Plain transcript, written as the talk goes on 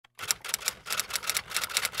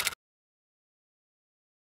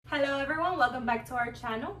everyone, welcome back to our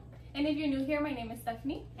channel. And if you're new here, my name is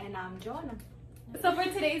Stephanie. And I'm Joanna. So for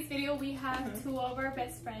today's video, we have two of our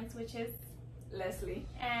best friends, which is Leslie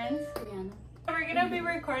and Rihanna. We're gonna be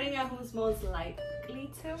recording a who's most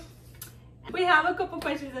likely to. We have a couple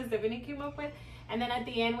questions that Stephanie came up with, and then at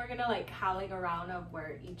the end we're gonna like have a round of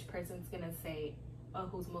where each person's gonna say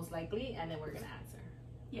who's most likely, and then we're gonna answer.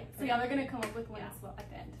 Yeah, so y'all are gonna come up with one as well at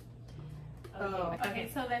the end. Okay,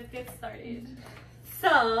 so let's get started.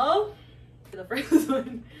 So the first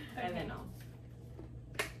one, and then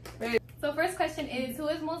So first question is, who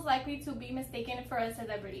is most likely to be mistaken for a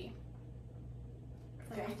celebrity?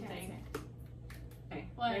 Okay. Okay.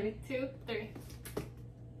 1, Ready? 2, 3.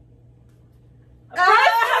 No, my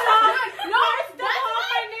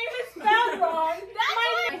name is spelled wrong.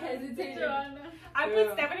 I hesitated. I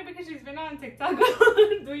put Stephanie because she's been on TikTok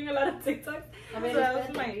doing a lot of TikToks. So that was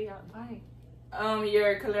my why.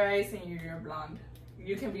 You're color eyes and you're blonde.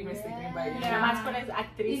 You can be mistaken by Yeah, más por es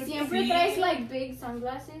actriz. Y siempre traes like big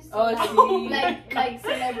sunglasses. Oh, sí. like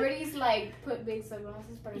celebrities like put big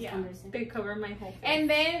sunglasses para esconderse. They cover my whole face. And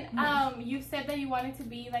then you said that you wanted to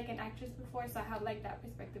be like an actress before, so I have like that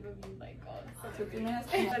perspective of you, like, oh, it's So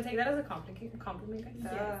celebrity. I take that as a compliment.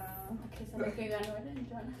 Okay, so okay, ganó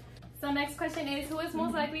Joanna. So next question is, who is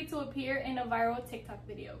most likely to appear in a viral TikTok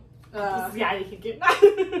video? Ya dije que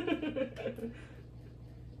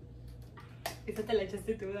Esa te la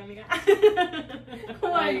echaste tú, amiga.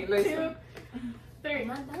 1, 2, 3.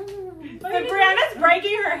 But Brianna's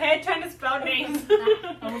breaking her head trying to spell names. Do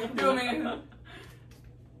me.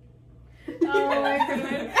 Oh my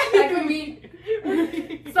goodness. That could be.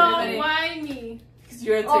 So why me? Because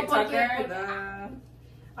you're a Oh, TikToker.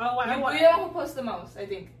 Oh, wow. You're the one who posts the most, I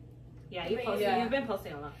think. Yeah, you posted. Yeah. You've been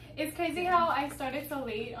posting a lot. It's crazy how I started so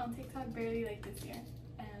late on TikTok, barely like this year,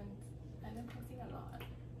 and I've been posting a lot.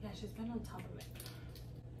 Yeah, she's been on top of it.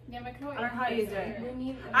 Yeah, my I don't know how you do it. We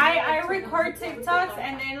need. I record TikToks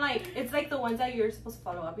and then like it's like the ones that you're supposed to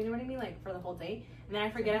follow up. You know what I mean? Like for the whole day, and then I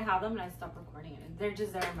forget I have them and I stop recording it. They're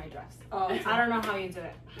just there in my dress. Oh, I don't know how you do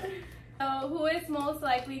it. So who is most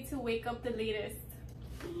likely to wake up the latest?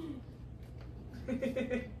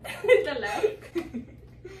 The left.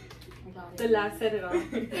 The last said it all.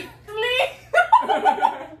 She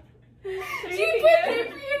put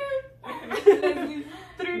 3 p.m.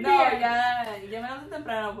 No, ya me levanto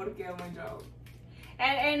temprano porque I'm on job.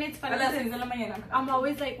 And it's A funny. las 6 de la mañana. I'm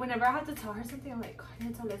always like, whenever I have to tell her something, I'm like, God, I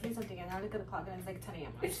need to tell Leslie something, and I look at the clock and it's like 10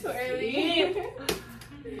 a.m. It's so early.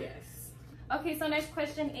 Yes. Okay, so next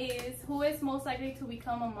question is, who is most likely to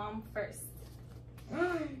become a mom first?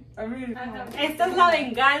 I mean, Esta es la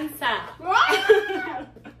venganza.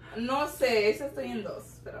 no sé, esa estoy en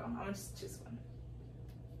dos, pero I'm gonna just choose one.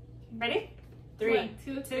 Ready? 3, 1,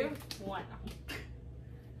 2, 2, 1.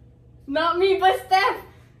 Not me, but Steph.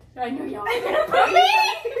 I know y'all.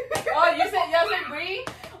 Oh, you said Brie?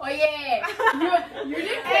 Oh yeah. You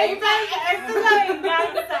didn't say Esta es la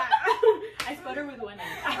venganza. I sputtered with one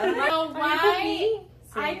eye. So why?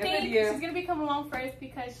 I Same think video. she's gonna become a mom first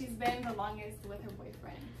because she's been the longest with her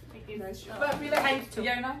boyfriend. Like, it's, That's true. But I feel like too.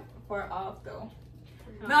 you're not far off though.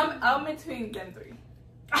 No, I'm between them three.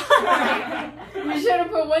 You should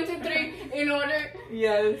have put 1, 2, 3 in order.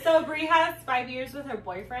 Yes. So Brie has 5 years with her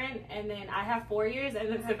boyfriend, and then I have 4 years, and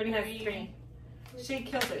then Stephanie has 3. She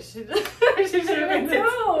killed it. She should have been 2.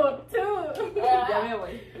 Ya me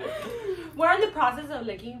voy. We're in the process of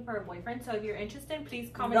looking for a boyfriend, so if you're interested, please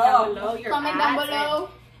comment No. down below your Comment down ads below.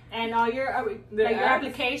 and all your The like your ads?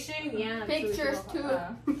 application. Yeah. Pictures too.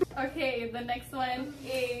 Okay, the next one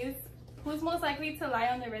is, who's most likely to lie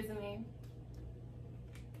on their resume?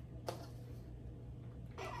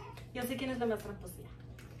 Yo sé quién es la más tramposilla.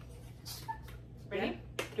 Ready?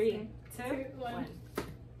 3, 2, 1.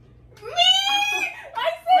 I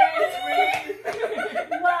said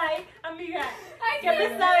Why, amiga? ¿Qué me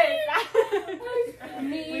sabes?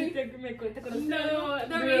 Me. Me cuenta con No,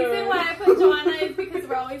 the reason why I put Joanna is because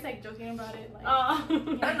we're always like joking about it. Like, Oh.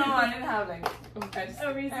 No, I didn't have like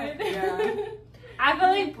a reason. Yeah. I feel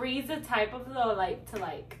like Bree's the type of though, like to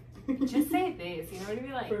like just say this, you know what I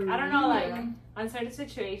mean? Like I don't know, like on certain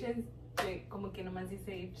situations, like como que nomás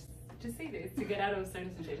dice just say this to get out of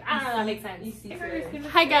certain situations. I don't know, that makes sense.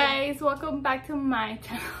 Hi guys, welcome back to my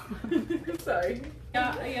channel. Sorry.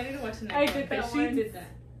 Yeah, I need to watch the I did that She one. did that.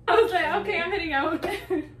 I was like, okay, I'm heading out.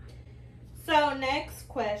 So next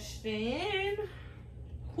question: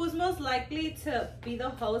 who's most likely to be the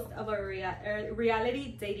host of a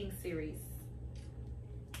reality dating series?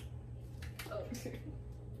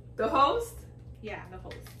 The host? Yeah, the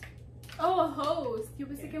host. Oh, a host. Yo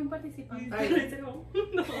pensé que un participante. No.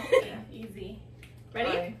 Easy.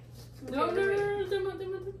 Ready? Bye. No.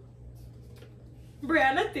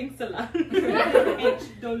 thinks a lot. H,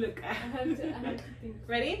 don't look I at. have to think.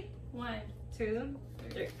 Ready? 1, 2,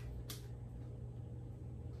 3.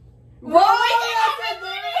 Whoa!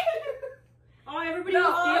 Oh, everybody No,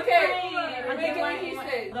 was okay. different. Make it like he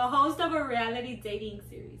said. The host of a reality dating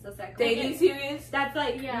series. O sea, Dating series? that's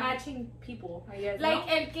like Yeah. matching people, I guess. like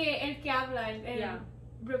no? el que habla, el Yeah.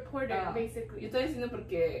 reporter, Yo basically. estoy diciendo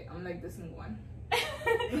porque I'm like this in one.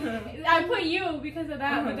 I put you because of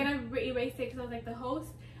that, but then I erased it because I was like the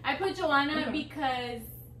host. I put Joanna because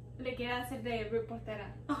le quiere hacer de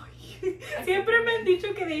reportera. Ay, siempre me han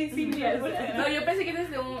dicho que de Silvia. No, yo pensé que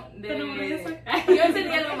desde un. Pero no me De... eso. Yo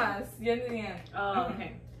entendí algo más. Yo entendía. Oh,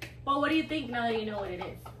 okay. Well, what do you think now that you know what it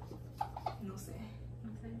is? No sé.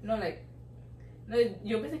 No, like. No,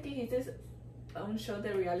 yo pensé que dijiste un show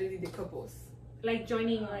de reality de couples. Like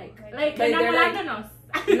joining, Oh, like like they're like- enamorándonos.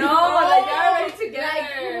 No, like you're already together.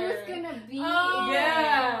 Like, who's gonna be? Oh.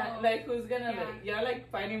 Yeah, like who's gonna Yeah. like you're like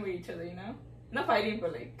fighting with each other, you know? Not fighting,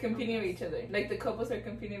 but like competing with each other. Like the couples are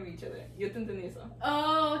competing with each other. Yo te entendí eso.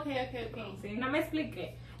 Oh, okay. ¿Sí? No me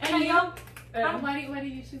expliqué. And And you? yo, Why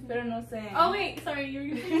did you choose me? Pero no sé. Oh wait, sorry, you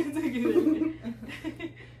were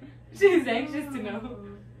she's anxious to know.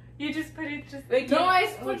 You just put it just Like, No,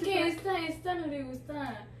 es what you porque said? esta no le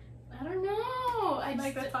gusta. I don't know. I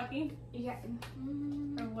like just the talking yeah.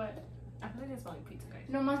 or what? I feel like it's probably pizza, guys.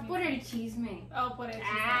 Nomás por el chisme. Oh, por eso.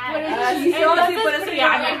 Ah, por el Ah, sí, chisme. no, sí, por eso Entonces, ya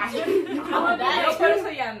Brianna. Yo por eso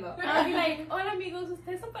ya ando. I'll be like, hola amigos,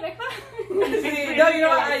 ¿ustedes son pareja? Sí, no, you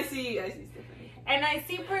know, I see, Stephanie. And I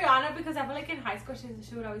see Brianna because I feel like in high school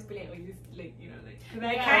she would always be like this, like, you know, like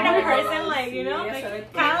that Yeah. kind of Oh, person, like, you know, sí, like, esa de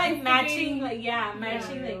kind of like que- matching, like, yeah,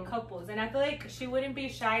 matching Yeah. like couples. And I feel like she wouldn't be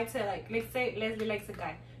shy to, like, let's say Leslie likes a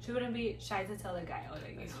guy. She wouldn't be shy to tell a guy, oh,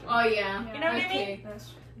 like, you know. Oh yeah. You know what I mean? Okay. That's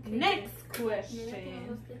true. Next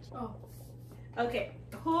question. Oh. Okay,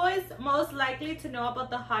 who is most likely to know about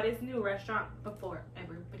the hottest new restaurant before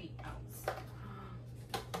everybody else?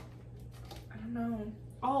 I don't know.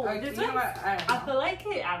 Oh, Like, this you know one, what? I I don't know. feel like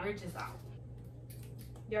it averages out.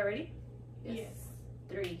 You ready? Yes.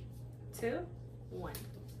 3, 2, 1.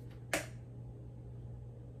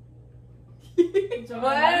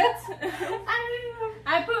 What?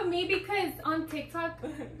 I put me because on TikTok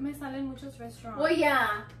me salen muchos restaurants. Well,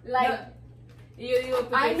 yeah. Like Y yo digo,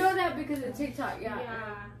 pues, I know that because of TikTok. Yeah.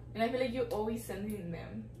 and I feel like you're always sending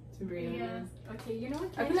them to Brianna. Yeah. Okay, you know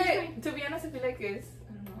what? I Can feel I just like, to be honest, I feel like it's,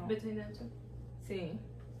 I don't know. Between them two. Sí.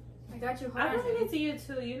 I got you. I Hard. don't think it's you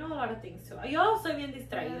too. You know a lot of things too. Yo soy bien Yeah,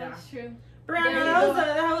 distraída. that's true. Brianna, Yeah,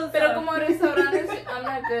 that was Pero como restaurantes, I'm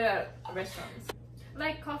not good at restaurants.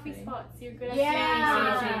 Like coffee Okay. spots, you're good at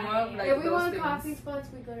Yeah. Sí, sí, more of, like, If we those want things. coffee spots,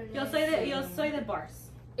 we go to. yo soy the bars.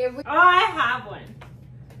 If we Oh, I have one.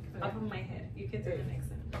 Off of my head. You can do the next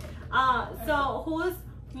one. So who's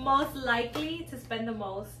most likely to spend the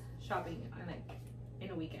most shopping on, like, in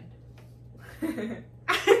a weekend?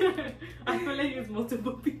 I feel like it's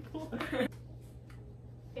multiple people.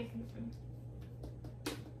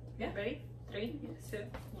 Yeah. Ready? 3, 2,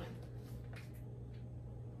 1.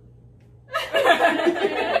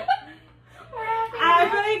 I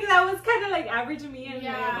feel like that was kind of like average me and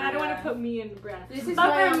Yeah. but I don't want to put me in Brad. This is But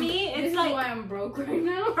why for I'm, me, this it's is like why I'm broke right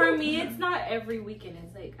now. for me, it's not every weekend.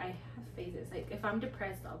 It's like I have phases. Like if I'm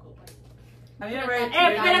depressed, I'll go buy. Have you ever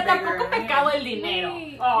Pero tampoco me cago el dinero.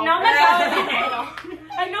 Wait. Oh. No me cago el dinero.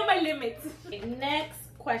 I know my limits. Next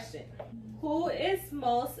question. Who is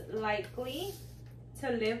most likely to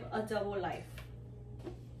live a double life?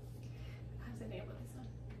 How's the name of this one?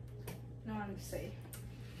 No, I'm just saying.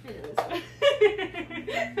 I know this one.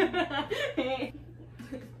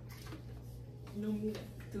 No, mira.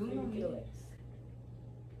 Tú no mires.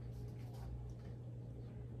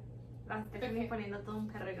 La Stephanie poniendo todo un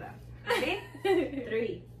paragraph. ¿Sí?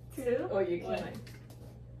 3, 2. Oh, you One. can't.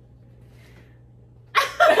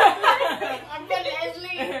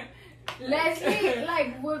 Leslie. Leslie,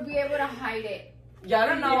 like, would be able to hide it. Ya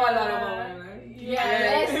don't know a lot Yeah. about women.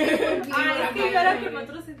 Leslie would be Ah, es able que to yo era hide que en it.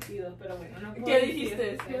 otro sentido, pero bueno, no puedo ¿Qué decir.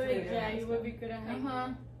 dijiste? I feel like, yeah, you would be good at hiding. Uh-huh.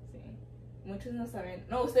 Sí. Muchos no saben.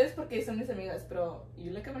 No, ustedes porque son mis amigas, pero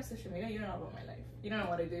you look at my social media, you don't know about my life. You don't know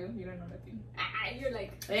what I do. You don't know nothing. You're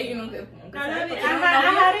like, Hey, you know, No, I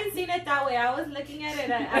I hadn't seen it that way. I was looking at it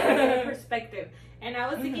at a different perspective. And I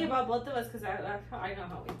was thinking about both of us because I know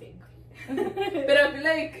how we think. But I feel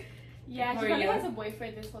like yeah, she For probably you? has a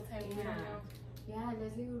boyfriend this whole time. We don't Yeah. know. Yeah,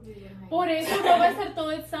 Leslie would be able to hide Por it. eso no va a estar todo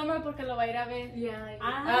el summer porque lo va a ir a ver. Yeah.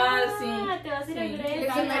 sí. Te vas a ir a Sí. Grecia.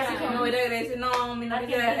 It's in Mexico. me voy a Grecia. No, mi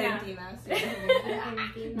novia de Argentina.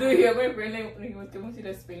 Argentina. Sí. Do you hear my friend like we vamos a ir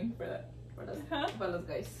a Spain for that? Para los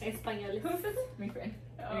guys. Españoles. Mi friend.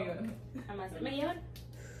 Oh. Jamás me llevan.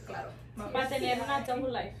 claro. Para tener una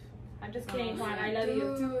double life. I'm just kidding, Juan. I love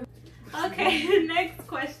you. Dude. Okay, next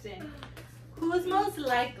question. Who's most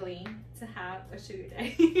likely to have a sugar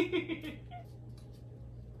daddy?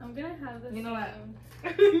 I'm gonna have this. You know what?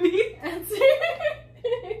 Me? Answer.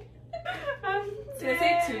 Should I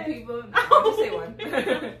say 2 people? No, I'll just say 1.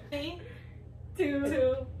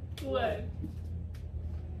 2, 1.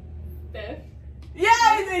 Steph. Yeah,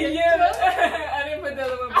 I said you. I didn't put the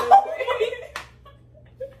other one.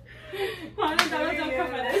 Juan, estamos tan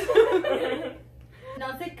cámaras. No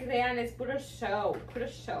se crean, es puro show, puro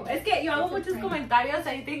show. Es que yo hago muchos comentarios,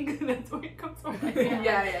 I think that's where it comes from.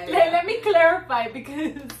 Yeah. Let me clarify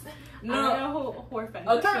because No. I don't know who offended.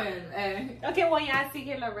 Okay. Okay, well, yeah,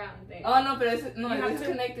 sigue la round thing. Oh, no, pero You have it's to-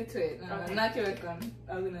 connected to it. No, Okay. not que ver con.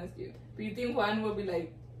 I was gonna ask you. Do you think Juan will be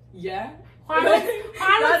like, yeah? Juan will That's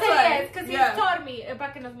say why, yes, because yeah. he told me,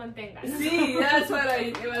 para que nos mantenga. See, that's what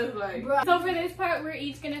it was like. Bro. So for this part, we're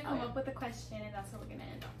each gonna come up with a question, and that's what we're gonna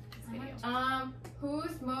end off this video.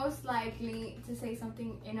 Who's most likely to say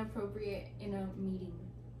something inappropriate in a meeting?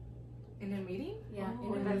 In a meeting? Yeah,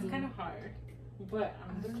 Oh, in a that's meeting. kind of hard. But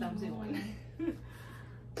I'm the clumsy one.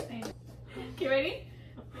 Okay, ready?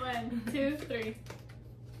 1, 2, 3.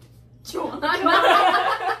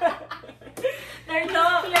 They're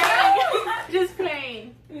not just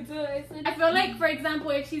plain. I feel like, for example,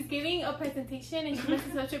 if she's giving a presentation and she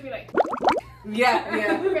messes up, she'll be like, Yeah.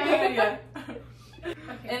 Right. Yeah. okay.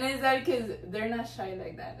 And it's that because they're not shy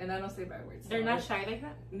like that, and I don't say bad words. They're not shy like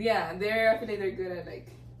that? Yeah, I feel like they're good at like.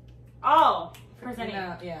 Oh, presenting.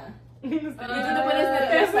 No, yeah. Uh, Y tú te pones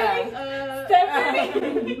nerviosa.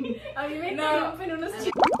 Stephanie. A mí me No. interrumpen unos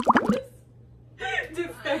chicos.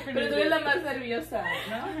 Just Stephanie. Pero tú eres la más nerviosa,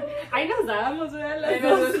 ¿no? Ahí nos dábamos, ¿verdad? Las Eres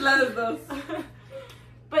dos. las dos.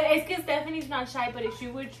 But it's que Stephanie's not shy, but if she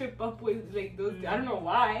would trip up with like those, I don't know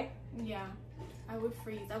why. Yeah. I would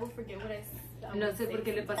freeze. I would forget what I No would sé say por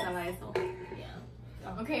qué le sometimes. pasaba eso.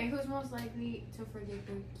 Yeah. Okay, who's most likely to forget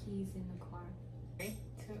their keys in the car? 3,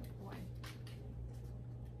 2, 1.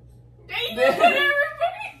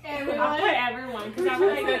 I'll put everyone because I feel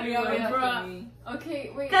like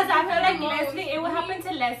Okay, wait. Because I feel like Most- Leslie, it would happen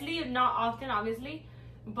to Leslie, not often, obviously,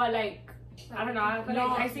 but like, I don't know, I feel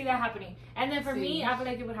like I see that happening. And then for me, I feel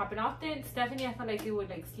like it would happen often. Stephanie, I feel like it would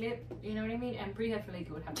like slip, you know what I mean? And Brie, I feel like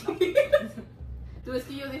it would happen often. Tú es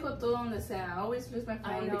que yo dejo todo donde sea. I always lose my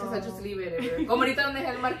I phone because I know. just leave it everywhere. Como ahorita donde dejé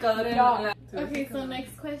el marcador en No. la... Okay, so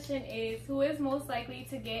next question is, who is most likely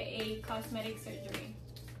to get a cosmetic surgery?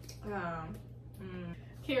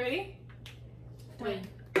 Okay, ready? 3,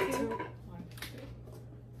 2. 2, 1.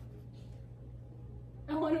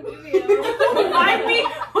 I want to be the Why me?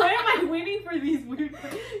 Why am I waiting for these weird?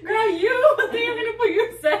 Girl, you! Then you're gonna put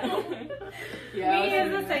yourself. Yeah, Me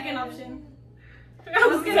is the yeah. second option. I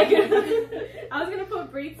was gonna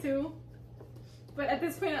put Brie too, but at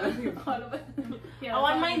this point, I don't think all of it. Yeah, I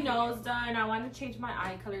want that's my all. nose done. I want to change my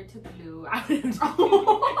eye color to blue. Can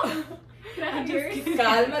I have yours?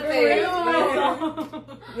 Cálmate.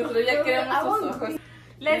 Nosotros ya queremos tus ojos.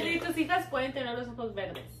 Leslie, tus hijas pueden tener los ojos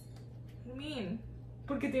verdes. What do you mean?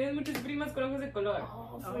 Porque tienes muchas primas con ojos de color.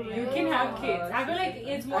 Oh, You can have kids. I feel like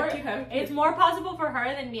it's more possible for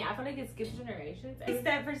her than me. I feel like it skips generations.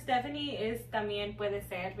 Except for Stephanie is también puede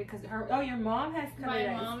ser because your mom has My colored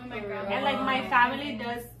eyes. mom and my grandma. And like my family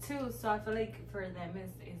does too, so I feel like for them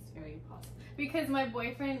is very possible. Because my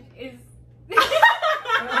boyfriend is.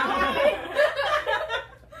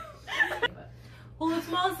 Who's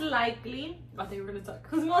most likely? I think we're gonna talk.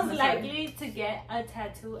 Who's most likely to get a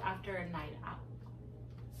tattoo after a night out?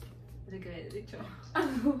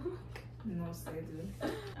 No sé, dude.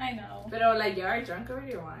 I know. Pero like you are drunk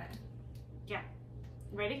already or what?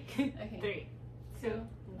 Ready? Okay. 3, 2,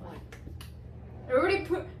 1. Everybody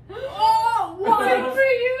put. Oh, one for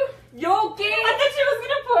you. Yo, ¿qué? I thought she was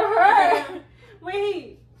gonna put her.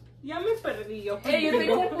 Wait, ya me perdí yo. Hey, yo estoy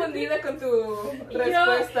confundida con tu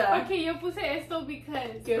respuesta. Okay, yo puse esto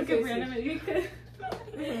because. ¿Qué Porque es Brianna eso? me dijo.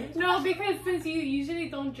 No, because since you usually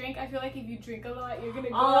don't drink, I feel like if you drink a lot, you're gonna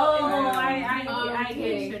go Oh, out and I Okay.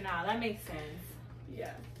 get you now. That makes sense.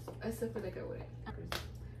 yeah. I still feel like I wouldn't.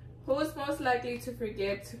 Who's most likely to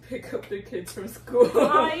forget to pick up their kids from school?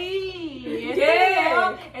 Ay,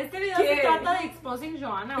 ¿Qué? Este video ¿Qué? se trata de exposing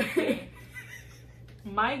Joanna, okay?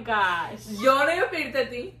 My gosh. Yo no iba a pedirte a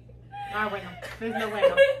ti. Ah, bueno, es lo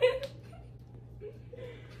bueno.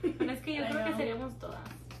 Pero es que yo I creo que know. seríamos todas.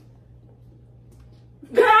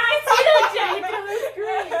 Girl, I see the Jake on the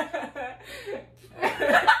screen.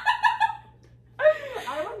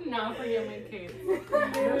 I would not forget my kids. No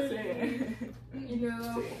sé. You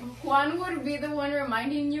know, Juan would be the one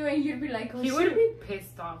reminding you, and you'd be like, oh, He shit. would be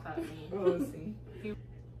pissed off at me. Oh, sí.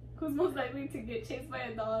 Who's most likely to get chased by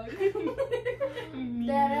a dog?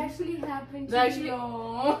 That actually happened to That actually-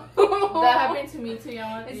 you. That happened to me too,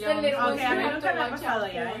 ya. It's ya the little vamos Okay, a a mí ver. nunca me ha pasado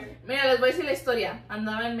ya, Mira, les voy a decir la historia.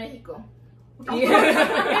 Andaba en México. In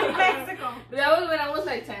Mexico. That was when I was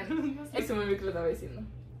like 10. Eso me vi que lo estaba diciendo.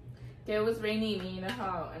 Que it was rainy and you know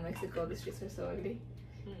how in Mexico the streets are so ugly.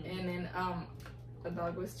 And then a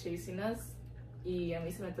dog was chasing us. Y a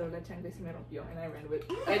mí se me atoró la chancla y se me rompió. And I ran with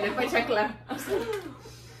it. I left my chancla.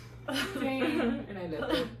 And I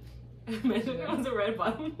left it. Imagine it was a red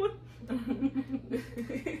bottom one.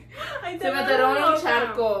 Se me atoró en un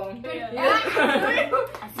charco.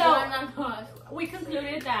 So, So, we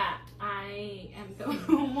concluded that I am the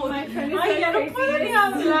My friend is Ay, ya no the puedo ni craziest.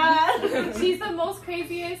 hablar. She's the most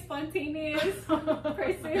craziest, spontaneous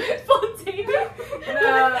person. Spontaneous?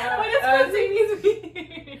 What does spontaneous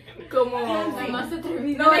mean? Como. la más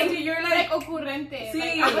atrevida. No, es que you're Like like. ocurrente. Sí.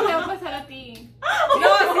 Like, algo te va a pasar a ti. No,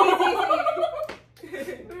 sí.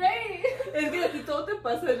 Right? Es que aquí todo te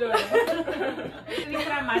pasa, Joana. Es muy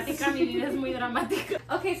dramática, mi vida es muy dramática.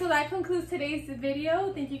 Okay, so that concludes today's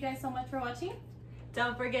video. Thank you guys so much for watching.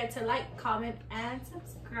 Don't forget to like, comment, and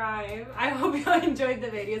subscribe. I hope you all enjoyed the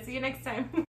video. See you next time.